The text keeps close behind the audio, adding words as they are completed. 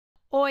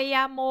Oi,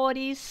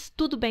 amores!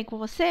 Tudo bem com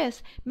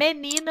vocês?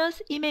 Meninas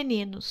e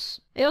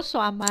meninos. Eu sou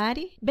a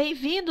Mari.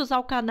 Bem-vindos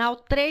ao canal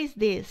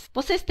 3Ds.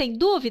 Vocês têm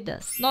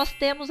dúvidas? Nós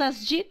temos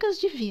as Dicas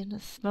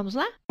Divinas. Vamos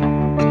lá?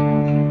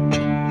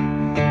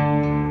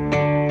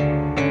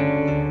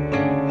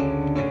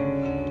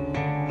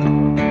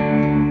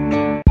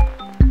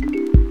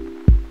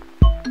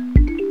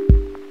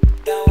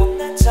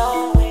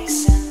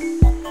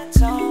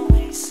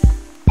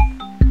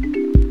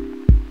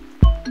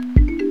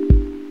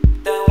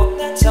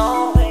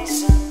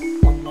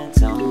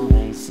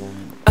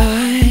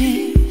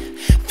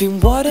 Been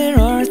watching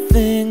our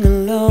thing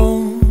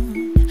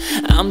alone.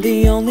 I'm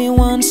the only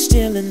one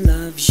still in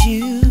love.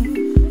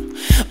 You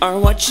are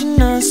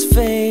watching us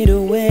fade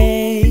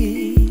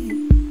away.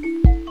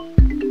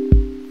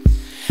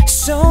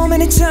 So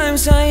many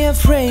times I have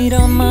prayed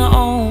on my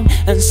own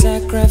and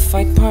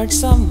sacrificed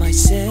parts of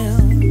myself,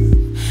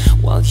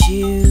 while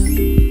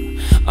you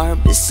are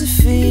busy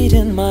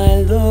feeding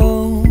my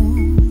lows.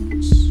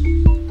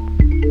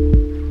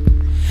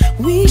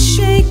 We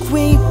shake,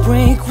 we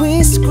break,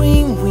 we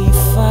scream, we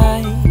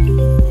fight.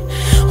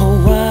 Oh,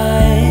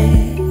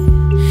 why?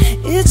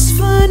 It's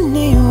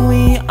funny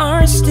we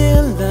are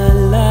still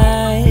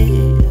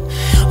alive.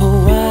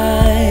 Oh,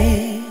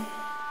 why?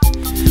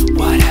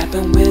 What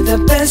happened with the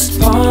best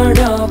part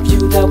of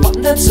you? The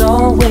one that's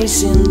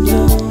always in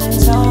bloom.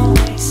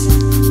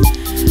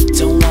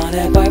 Don't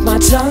wanna bite my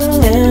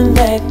tongue and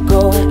let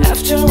go.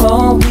 After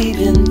all we've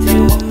been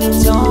through,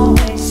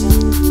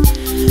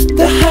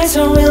 the highs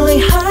are really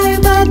high,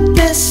 but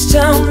this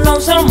time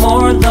lows are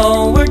more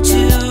lower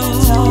too.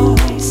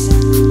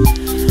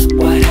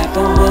 What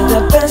happened with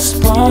the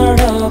best part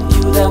of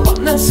you? The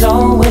one that's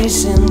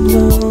always in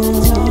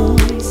bloom.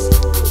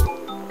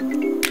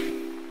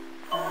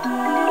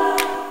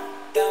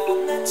 The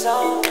one that's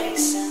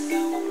always in, the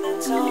one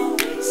that's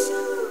always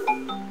in.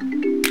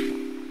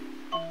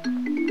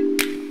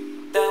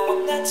 The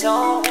one that's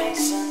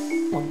always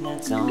in, one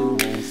that's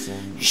always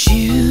in.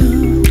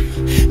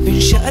 You've been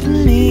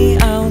shutting me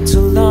out too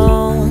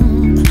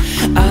long.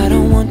 I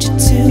don't want you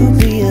to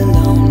be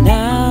alone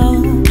now.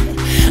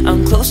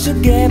 I'm close to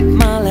get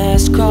my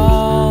last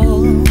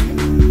call.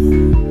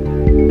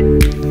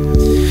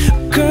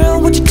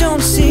 Girl, what you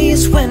don't see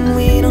is when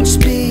we don't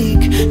speak,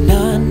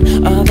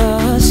 none of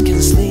us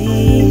can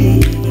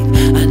sleep.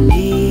 I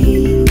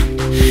need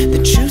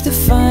the truth to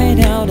find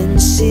out and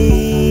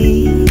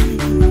see.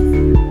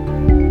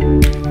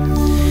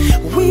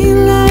 We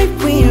lie,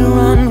 we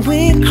run,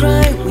 we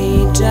cry,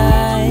 we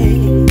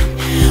die.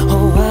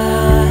 Oh,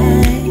 why?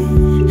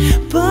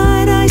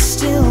 But I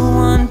still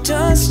want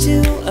us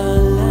to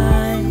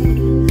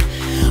align.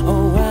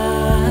 Oh,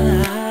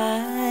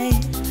 why?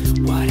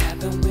 What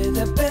happened with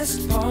the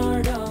best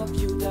part of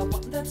you? The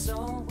one that's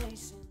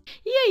always in.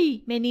 E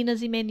aí,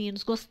 meninas e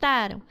meninos,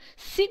 gostaram?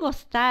 Se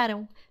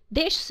gostaram,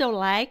 deixe seu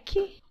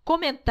like,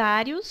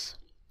 comentários,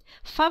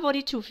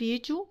 favorite o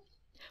vídeo,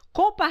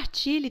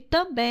 compartilhe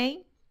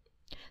também,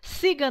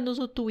 siga-nos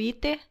no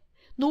Twitter,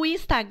 no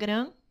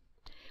Instagram,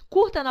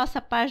 curta nossa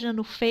página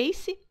no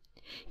Face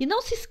e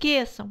não se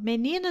esqueçam,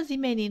 meninas e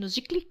meninos,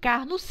 de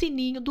clicar no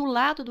sininho do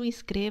lado do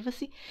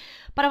inscreva-se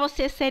para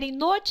vocês serem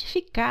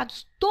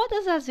notificados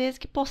todas as vezes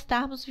que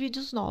postarmos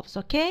vídeos novos,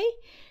 ok?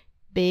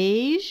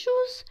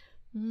 Beijos!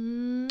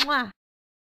 Mua!